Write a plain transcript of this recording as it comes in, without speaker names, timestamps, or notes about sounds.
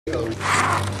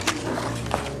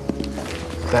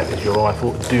That is your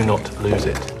rifle. Do not lose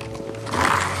it.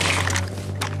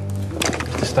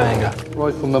 Mr. Stanger.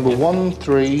 Rifle number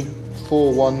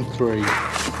 13413.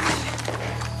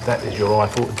 That is your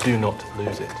rifle. Do not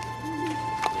lose it.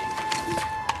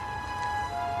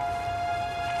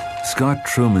 Scott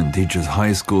Truman teaches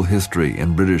high school history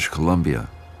in British Columbia.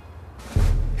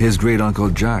 His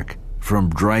great-uncle Jack, from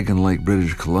Dragon Lake,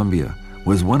 British Columbia,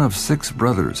 was one of 6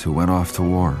 brothers who went off to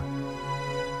war.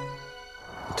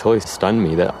 It totally stunned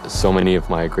me that so many of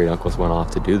my great-uncles went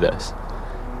off to do this.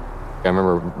 I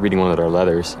remember reading one of their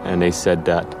letters, and they said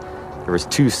that there was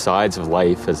 2 sides of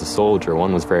life as a soldier.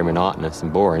 One was very monotonous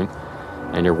and boring,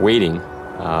 and you're waiting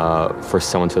for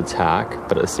someone to attack,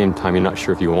 but at the same time, you're not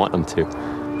sure if you want them to.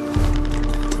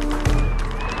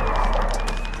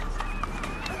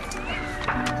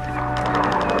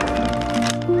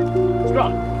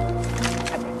 Scrum.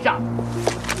 Jump.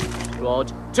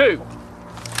 Squad 2.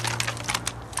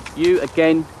 You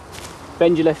again,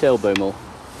 bend your left elbow more.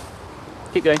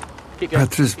 Keep going.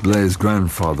 Patrice Blais'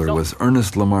 grandfather was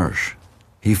Ernest Lamarche.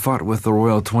 He fought with the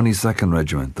Royal 22nd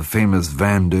Regiment, the famous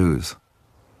Vendus.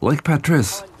 Like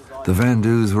Patrice, the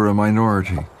Vendus were a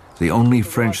minority, the only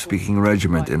French-speaking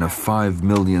regiment in a 5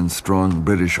 million strong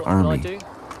British army.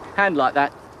 Hand like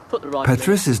that. Put the right.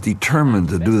 Patrice is determined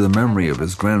to do the memory of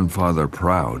his grandfather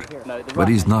proud, but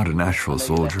he's not a natural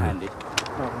soldier.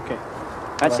 Oh, okay.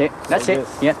 That's it,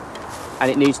 yeah.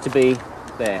 And it needs to be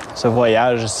there. Ce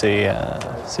voyage, c'est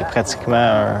pratiquement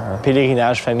un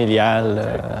pèlerinage familial,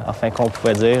 enfin qu'on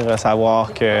pouvait dire,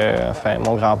 savoir que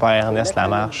mon grand-père Ernest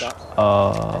Lamarche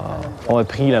a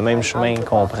pris le même chemin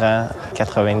qu'on prend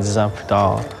 90 ans plus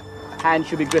tard. Hand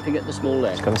should be gripping at the small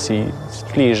leg. C'est comme si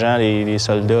tous les gens, les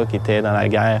soldats qui étaient dans la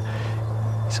guerre,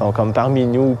 ils sont comme parmi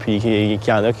nous, puis qu'il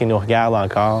y en a qui nous regardent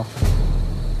encore.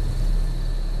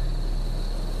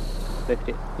 Lift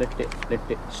it, lift it,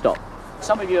 lift it. Stop.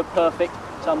 Some of you are perfect,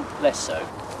 some less so.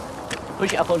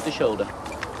 Push it up onto the shoulder.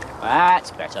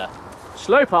 That's better.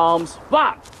 Slope arms,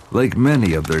 but... Like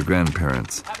many of their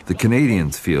grandparents, the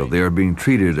Canadians feel they are being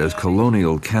treated as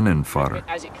colonial cannon fodder.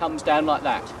 As it comes down like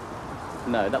that.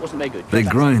 No, that wasn't very good. They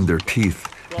grind their teeth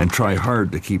and try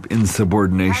hard to keep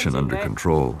insubordination under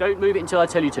control. Don't move it until I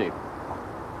tell you to.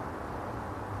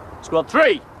 Squad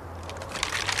 3.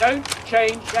 Don't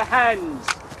change your hands.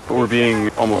 But we're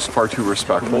being almost far too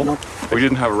respectful. We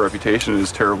didn't have a reputation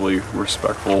as terribly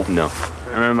respectful. No. I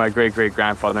remember my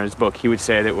great-great-grandfather in his book, he would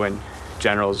say that when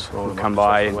generals would come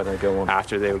by and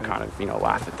after they would kind of,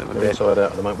 laugh at them a bit.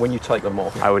 When you take them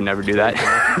off. I would never do that.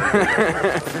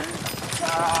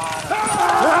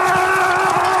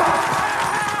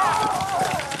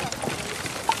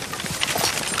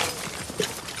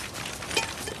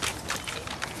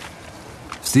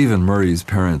 Stephen Murray's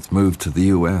parents moved to the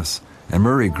U.S., and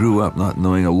Murray grew up not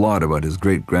knowing a lot about his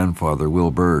great-grandfather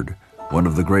Will Byrd, one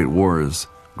of the Great War's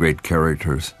great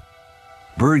characters.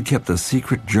 Byrd kept a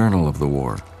secret journal of the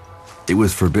war. It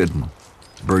was forbidden.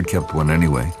 Byrd kept one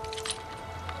anyway.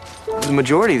 The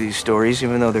majority of these stories,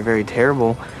 even though they're very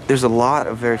terrible, there's a lot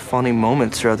of very funny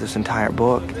moments throughout this entire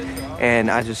book. And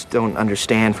I just don't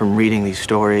understand from reading these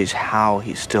stories how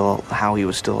he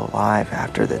was still alive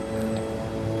after the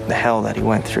hell that he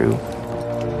went through.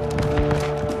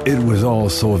 It was all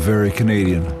so very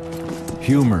Canadian.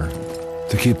 Humor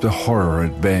to keep the horror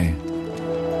at bay.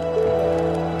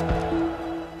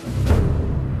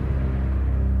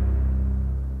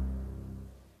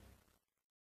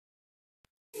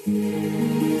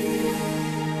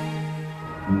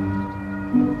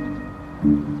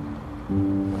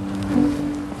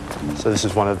 So this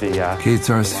is one of the... Kate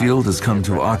Sarsfield has come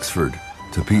to Oxford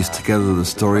to piece together the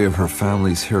story of her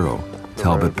family's hero,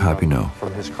 Talbot Papineau.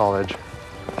 From his college.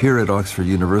 Here at Oxford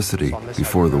University,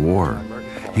 before the war,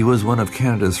 he was one of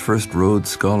Canada's first Rhodes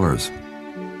Scholars.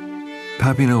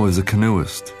 Papineau is a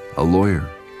canoeist, a lawyer,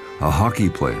 a hockey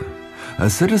player, a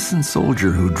citizen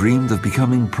soldier who dreamed of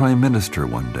becoming Prime Minister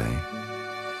one day.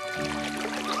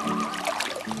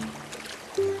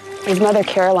 His mother,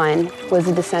 Caroline, was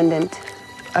a descendant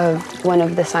of one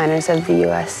of the signers of the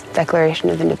U.S. Declaration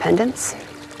of Independence.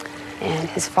 And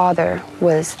his father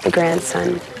was the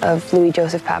grandson of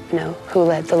Louis-Joseph Papineau, who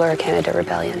led the Lower Canada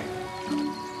Rebellion.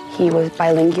 He was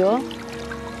bilingual,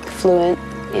 fluent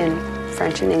in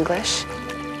French and English.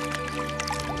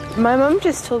 My mom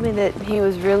just told me that he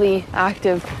was really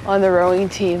active on the rowing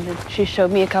team. She showed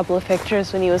me a couple of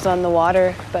pictures when he was on the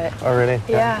water, but... Oh, really?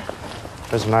 Yeah.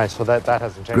 It was nice. Well, that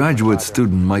hasn't changed. Graduate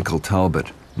student Michael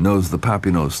Talbot knows the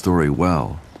Papineau story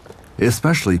well,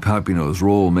 especially Papineau's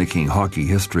role making hockey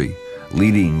history,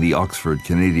 leading the Oxford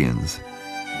Canadians.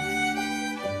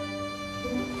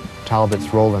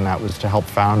 Talbot's role in that was to help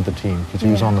found the team, because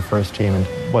he was on the first team. And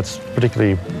what's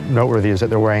particularly noteworthy is that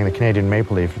they're wearing the Canadian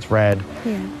maple leaf. It's red.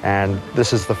 Yeah. And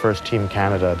this is the first Team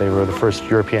Canada. They were the first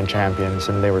European champions,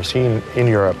 and they were seen in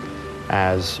Europe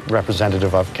as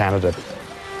representative of Canada.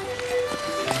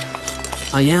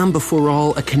 I am, before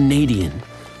all, a Canadian.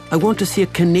 I want to see a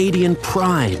Canadian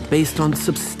pride based on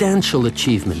substantial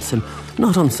achievements and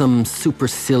not on some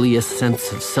supercilious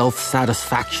sense of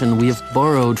self-satisfaction we have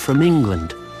borrowed from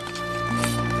England.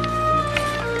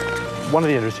 One of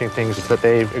the interesting things is that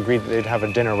they agreed that they'd have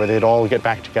a dinner where they'd all get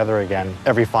back together again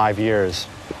every 5 years.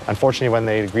 Unfortunately, when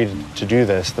they agreed to do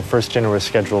this, the first dinner was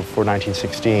scheduled for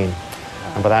 1916.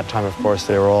 And by that time, of course,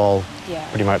 they were all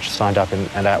pretty much signed up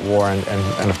and at war,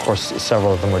 and of course,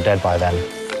 several of them were dead by then.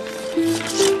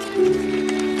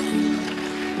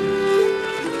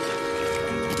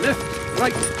 Left,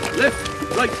 right, left,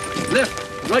 right,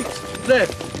 left, right,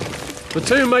 left.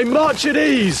 Platoon may march at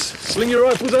ease. Sling your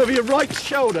rifles over your right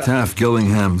shoulder. Taft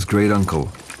Gillingham's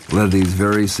great-uncle led these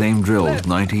very same drills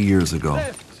 90 years ago.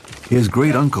 His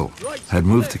great-uncle had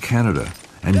moved to Canada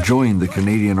and joined the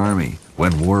Canadian Army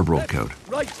when war broke out.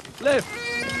 Right, left.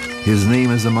 His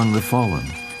name is among the fallen,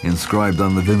 inscribed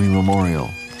on the Vimy Memorial.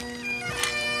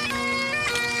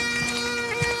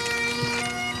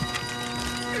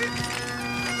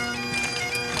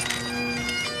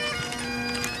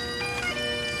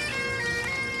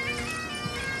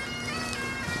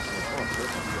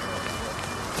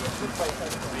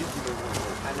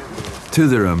 To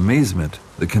their amazement,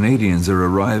 the Canadians are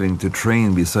arriving to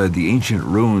train beside the ancient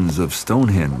ruins of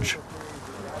Stonehenge.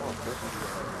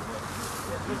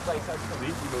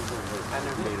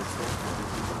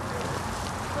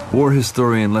 War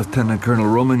historian Lieutenant Colonel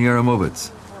Roman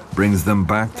Yaramovitz brings them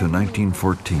back to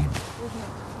 1914.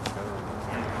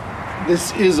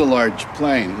 This is a large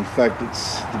plain. In fact,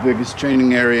 it's the biggest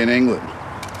training area in England.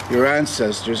 Your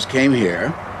ancestors came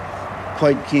here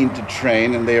quite keen to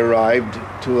train, and they arrived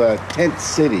to a tent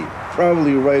city,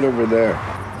 probably right over there.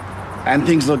 And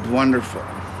things looked wonderful.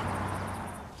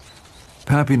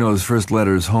 Papineau's first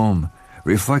letters home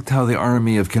reflect how the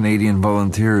Army of Canadian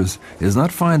Volunteers is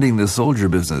not finding the soldier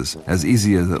business as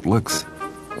easy as it looks.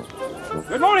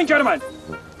 Good morning, gentlemen.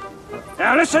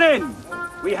 Now listen in.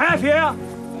 We have here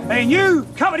a new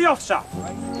company officer,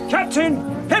 Captain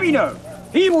Papineau.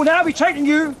 He will now be taking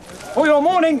you for your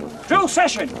morning drill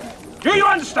session. Do you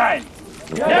understand?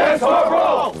 Yes,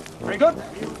 Corporal! Very good.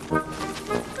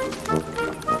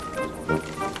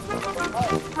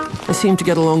 I seem to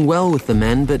get along well with the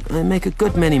men, but I make a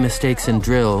good many mistakes in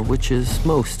drill, which is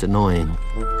most annoying.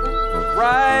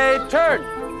 Right turn.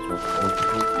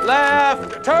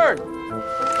 Left turn.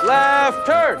 Left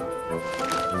turn.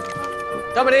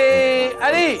 Company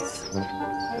at ease.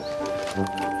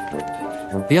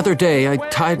 The other day, I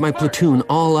tied my platoon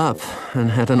all up and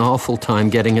had an awful time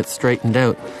getting it straightened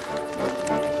out.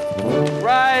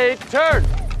 Right turn.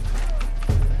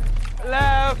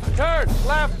 Left turn.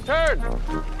 Left turn.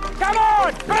 Come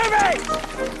on, move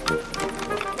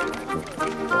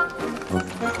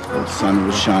The sun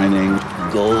was shining,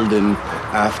 golden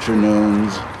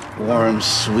afternoons, warm,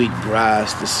 sweet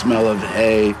grass, the smell of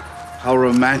hay. How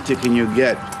romantic can you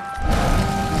get?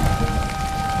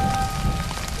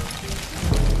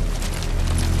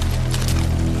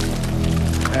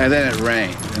 And then it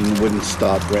rained and wouldn't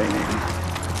stop raining.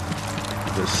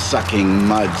 The sucking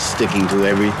mud sticking to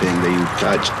everything that you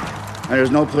touched. And there's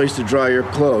no place to dry your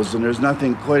clothes, and there's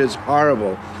nothing quite as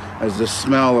horrible as the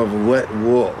smell of wet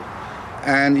wool.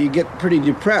 And you get pretty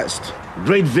depressed.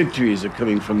 Great victories are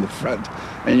coming from the front,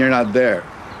 and you're not there.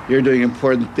 You're doing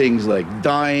important things like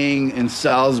dying in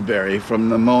Salisbury from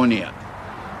pneumonia.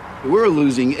 We're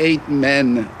losing 8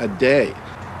 men a day.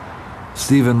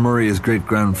 Stephen Murray's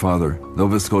great-grandfather,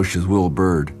 Nova Scotia's Will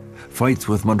Bird, fights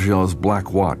with Montreal's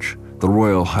Black Watch, the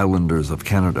Royal Highlanders of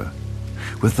Canada.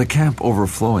 With the camp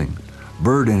overflowing,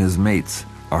 Bird and his mates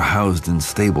are housed in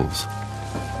stables.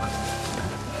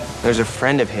 There's a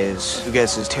friend of his who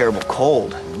gets this terrible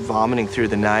cold, vomiting through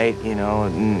the night, you know,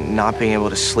 not being able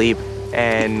to sleep,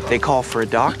 and they call for a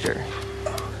doctor.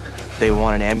 They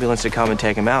want an ambulance to come and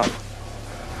take him out.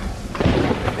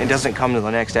 It doesn't come till the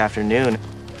next afternoon.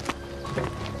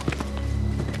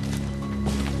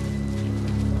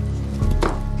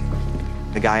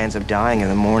 The guy ends up dying in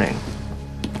the morning.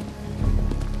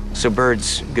 So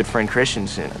Bird's good friend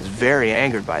Christensen is very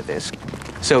angered by this.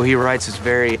 So he writes this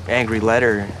very angry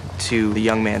letter to the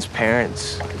young man's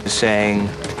parents saying,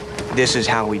 this is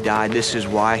how he died, this is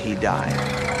why he died.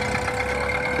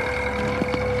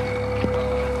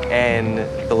 And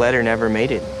the letter never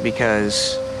made it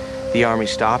because the Army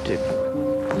stopped it.